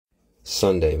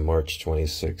Sunday, March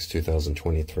 26,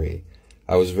 2023.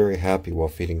 I was very happy while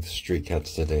feeding the street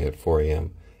cats today at 4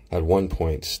 a.m. At one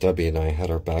point, Stubby and I had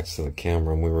our backs to the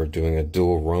camera and we were doing a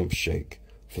dual rump shake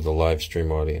for the live stream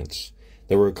audience.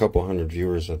 There were a couple hundred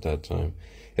viewers at that time.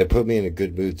 It put me in a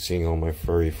good mood seeing all my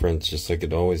furry friends just like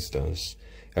it always does.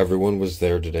 Everyone was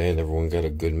there today and everyone got a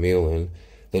good meal in.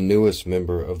 The newest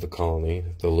member of the colony,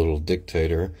 the little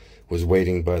dictator, was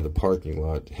waiting by the parking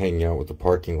lot, hanging out with the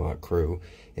parking lot crew,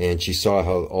 and she saw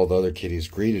how all the other kitties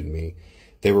greeted me.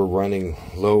 We were running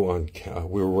low on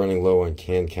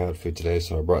canned cat food today,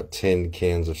 so I brought 10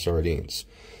 cans of sardines.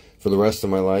 For the rest of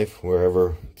my life,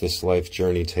 wherever this life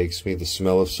journey takes me, the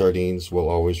smell of sardines will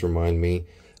always remind me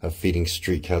of feeding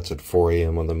street cats at 4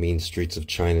 a.m. on the mean streets of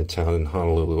Chinatown in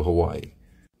Honolulu, Hawaii.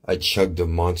 I chugged a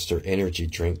Monster energy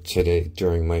drink today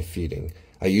during my feeding.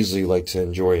 I usually like to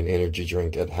enjoy an energy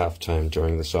drink at halftime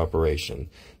during this operation.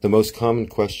 The most common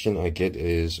question I get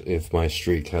is if my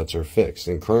street cats are fixed,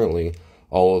 and currently,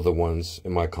 all of the ones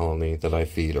in my colony that I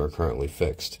feed are currently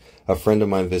fixed. A friend of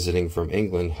mine visiting from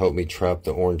England helped me trap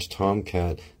the orange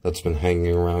tomcat that's been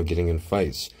hanging around getting in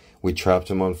fights. We trapped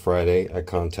him on Friday. I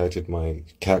contacted my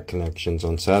cat connections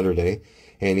on Saturday,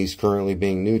 and he's currently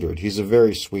being neutered. He's a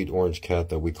very sweet orange cat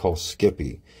that we call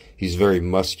Skippy. He's very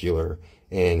muscular,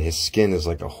 and his skin is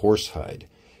like a horsehide.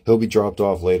 He'll be dropped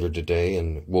off later today,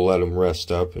 and we'll let him rest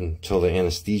up until the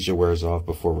anesthesia wears off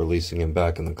before releasing him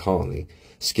back in the colony.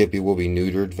 Skippy will be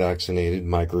neutered, vaccinated,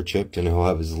 microchipped, and he'll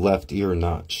have his left ear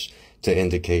notched to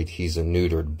indicate he's a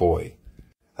neutered boy.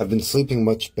 I've been sleeping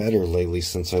much better lately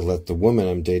since I let the woman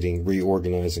I'm dating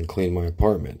reorganize and clean my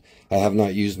apartment. I have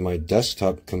not used my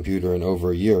desktop computer in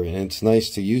over a year, and it's nice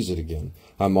to use it again.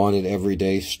 I'm on it every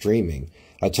day streaming.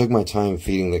 I took my time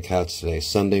feeding the cats today.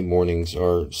 Sunday mornings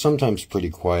are sometimes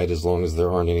pretty quiet as long as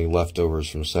there aren't any leftovers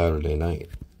from Saturday night.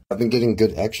 I've been getting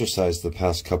good exercise the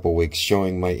past couple weeks,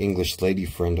 showing my English lady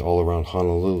friend all around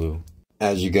Honolulu.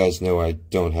 As you guys know, I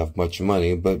don't have much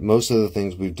money, but most of the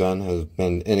things we've done have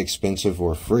been inexpensive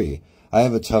or free. I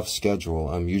have a tough schedule.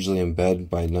 I'm usually in bed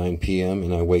by 9 p.m.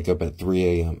 and I wake up at 3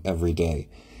 a.m. every day.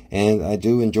 And I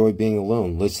do enjoy being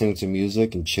alone. Listening to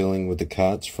music and chilling with the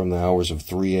cats from the hours of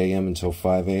 3 a.m. until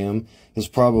 5 a.m. is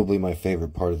probably my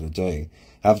favorite part of the day.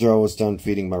 After I was done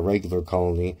feeding my regular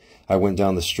colony, I went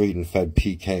down the street and fed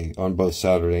PK on both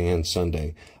Saturday and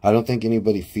Sunday. I don't think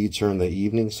anybody feeds her in the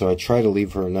evening, so I try to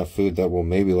leave her enough food that will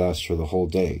maybe last her the whole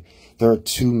day. There are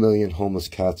 2 million homeless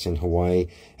cats in Hawaii,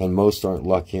 and most aren't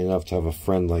lucky enough to have a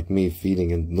friend like me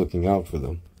feeding and looking out for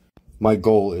them. My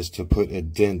goal is to put a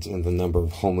dent in the number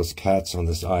of homeless cats on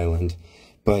this island,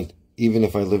 but even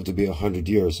if I live to be 100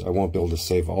 years, I won't be able to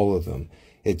save all of them.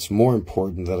 It's more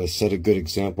important that I set a good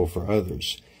example for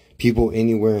others. People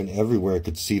anywhere and everywhere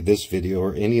could see this video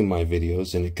or any of my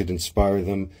videos, and it could inspire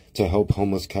them to help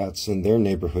homeless cats in their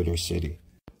neighborhood or city.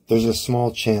 There's a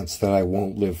small chance that I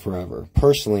won't live forever.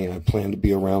 Personally, I plan to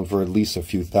be around for at least a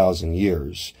few thousand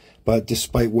years. But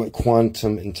despite what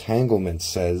quantum entanglement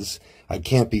says, I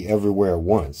can't be everywhere at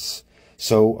once.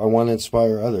 So I want to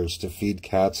inspire others to feed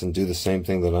cats and do the same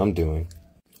thing that I'm doing.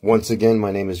 Once again,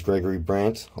 my name is Gregory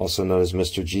Brandt, also known as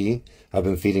Mr. G. I've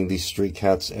been feeding these street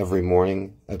cats every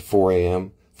morning at 4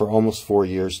 a.m. for almost 4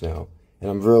 years now, and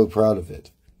I'm really proud of it.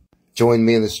 Join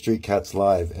me in the Street Cats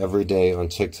live every day on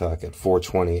TikTok at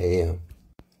 4:20 a.m.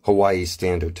 Hawaii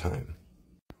Standard Time.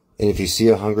 And if you see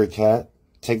a hungry cat,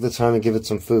 take the time and give it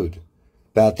some food.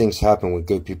 Bad things happen when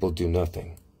good people do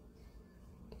nothing.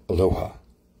 Aloha.